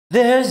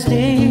There's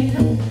Steve,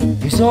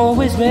 he's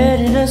always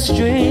ready to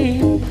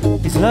stream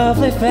his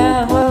lovely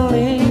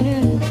family.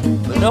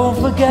 But don't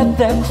forget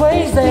the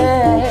crazy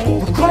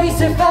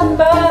family.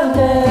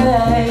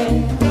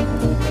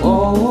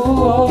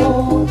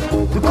 Oh,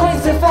 the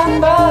crazy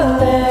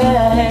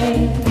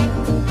family.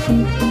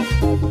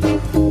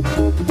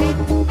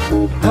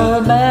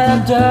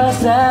 Amanda,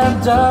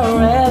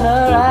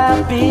 Cinderella,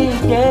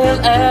 Abigail,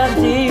 and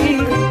Dee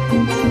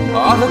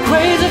are the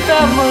crazy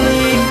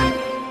family.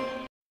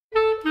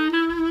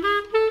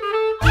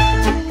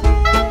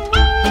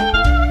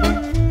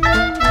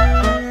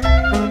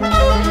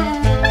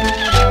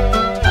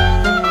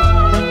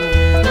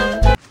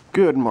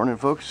 Good morning,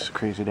 folks.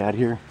 Crazy Dad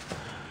here.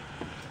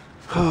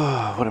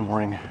 What a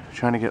morning.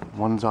 Trying to get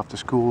ones off to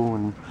school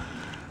and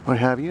what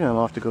have you. I'm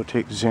off to go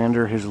take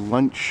Xander his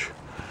lunch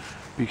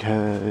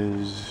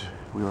because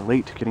we were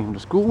late getting him to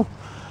school.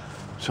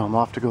 So I'm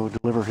off to go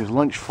deliver his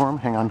lunch for him.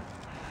 Hang on.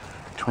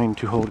 Trying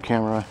to hold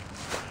camera.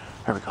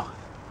 There we go.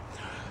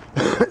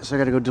 So I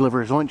gotta go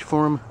deliver his lunch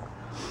for him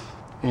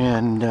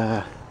and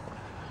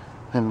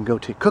then go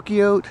take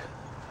Cookie out.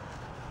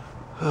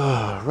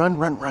 Run,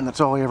 run, run.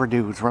 That's all I ever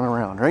do is run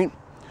around, right?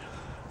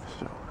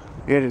 So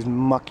it is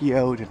mucky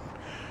out and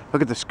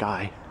look at the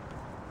sky.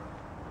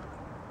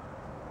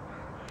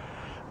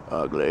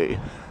 Ugly.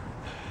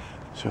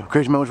 So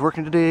Crazy Man was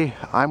working today.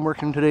 I'm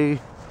working today.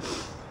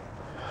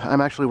 I'm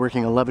actually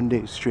working 11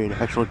 days straight. I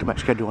actually looked at my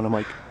schedule and I'm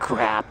like,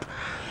 crap.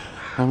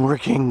 I'm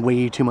working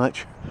way too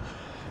much.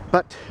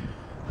 But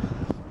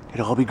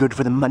it'll all be good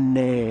for the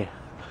money.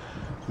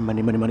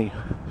 Money, money, money.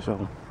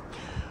 So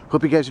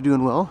hope you guys are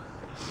doing well.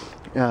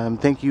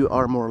 Thank you,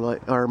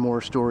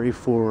 More Story,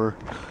 for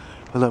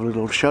a lovely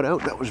little shout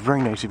out. That was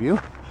very nice of you.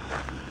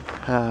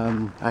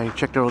 I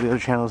checked out all the other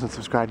channels and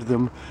subscribed to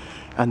them,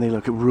 and they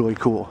look really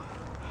cool.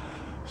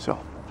 So,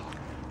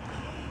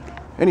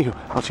 anywho,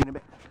 I'll see you in a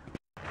bit.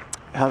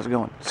 How's it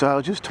going? So I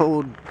was just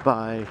told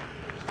by,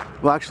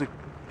 well, actually,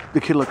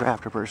 the kid looker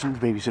after person,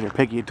 babysitter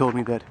Peggy, had told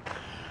me that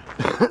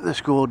the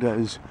school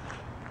does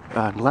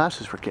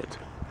glasses for kids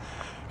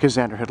because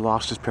Xander had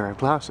lost his pair of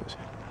glasses.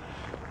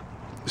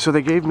 So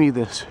they gave me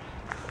this,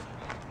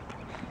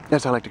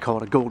 as I like to call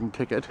it, a golden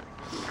ticket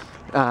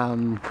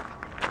to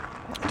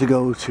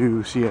go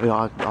to see an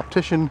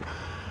optician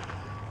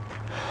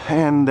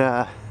and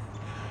get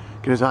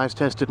his eyes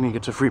tested, and he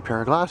gets a free pair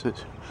of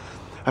glasses.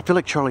 I feel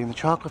like Charlie in the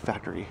Chocolate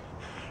Factory.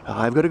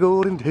 I've got a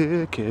golden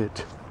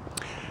ticket.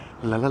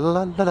 La la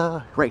la la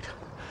la. Right.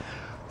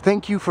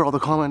 Thank you for all the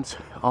comments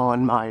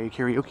on my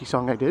karaoke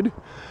song I did.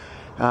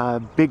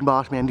 Big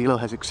Boss Mandilo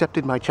has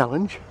accepted my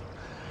challenge.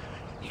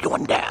 You're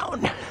going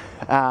down.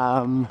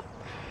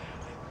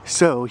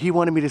 So he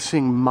wanted me to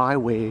sing My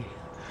Way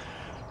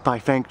by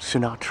Frank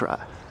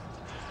Sinatra.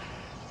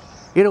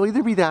 It'll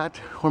either be that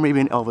or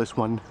maybe an Elvis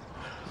one.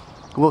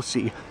 We'll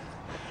see.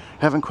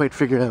 Haven't quite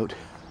figured out.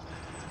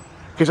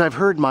 Because I've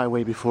heard My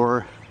Way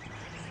before.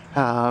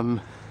 Yeah,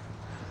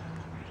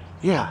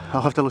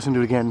 I'll have to listen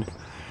to it again.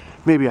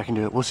 Maybe I can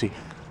do it. We'll see.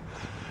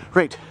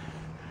 Right.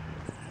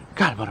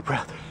 God, I'm out of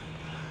breath.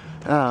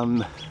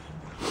 I'm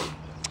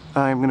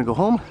gonna go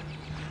home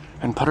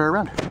and putter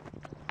around.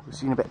 We'll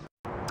see you in a bit.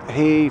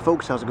 Hey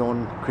folks, how's it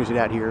going? Crazy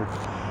Dad here.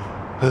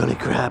 Holy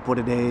crap, what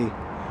a day.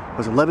 It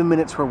was 11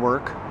 minutes for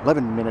work.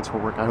 11 minutes for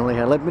work. I only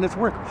had 11 minutes for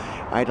work.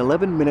 I had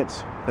 11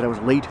 minutes that I was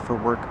late for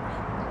work.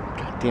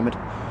 God damn it.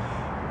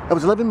 I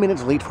was 11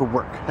 minutes late for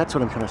work. That's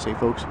what I'm trying to say,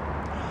 folks.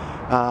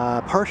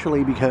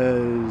 Partially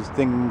because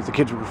the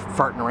kids were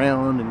farting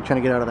around and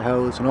trying to get out of the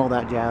house and all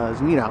that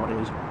jazz. And you know how it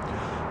is.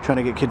 Trying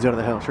to get kids out of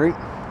the house, right?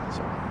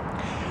 So,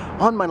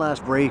 on my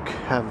last break,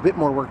 have a bit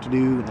more work to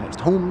do, and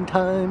it's home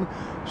time.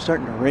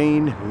 Starting to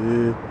rain,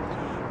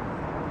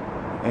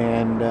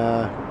 and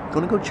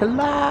gonna go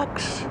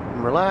chillax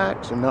and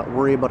relax and not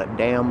worry about a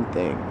damn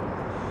thing.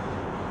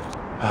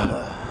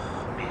 Man.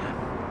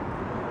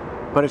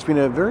 But it's been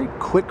a very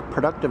quick,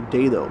 productive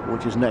day though,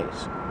 which is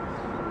nice.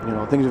 You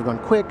know, things have gone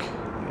quick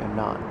and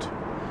not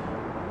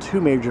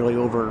too majorly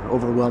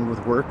overwhelmed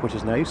with work, which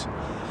is nice.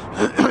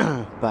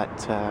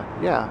 But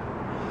yeah,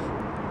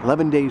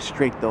 11 days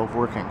straight though of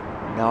working.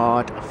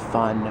 Not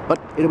fun, but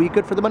it'll be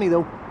good for the money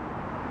though,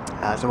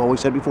 as I've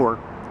always said before.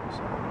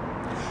 So,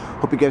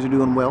 hope you guys are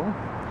doing well.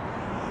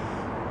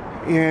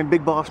 And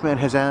Big Boss Man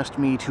has asked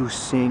me to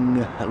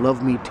sing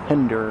Love Me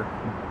Tender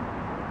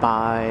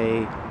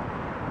by,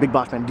 Big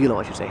Boss Man Dilo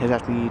I should say, has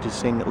asked me to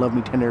sing Love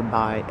Me Tender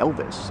by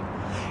Elvis.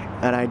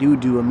 And I do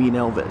a mean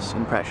Elvis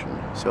impression,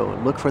 so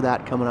look for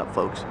that coming up,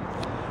 folks.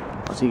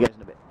 I'll see you guys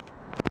in a bit.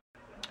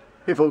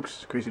 Hey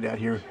folks, Crazy Dad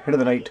here, head of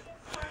the night.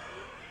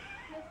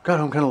 Got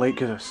home kind of late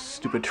because of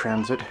stupid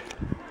transit,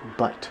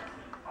 but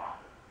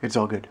it's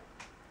all good.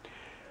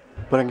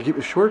 But I'm going to keep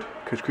it short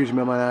because Crazy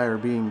Man and I are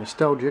being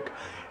nostalgic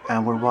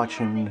and we're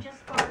watching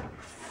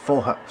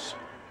Full House,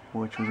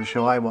 which was a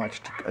show I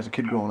watched as a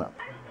kid growing up.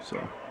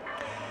 So,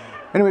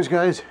 anyways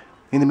guys,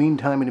 in the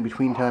meantime, in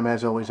between time,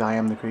 as always, I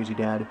am the Crazy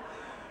Dad.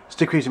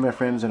 Stay crazy, my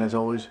friends, and as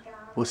always,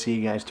 we'll see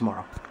you guys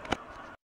tomorrow.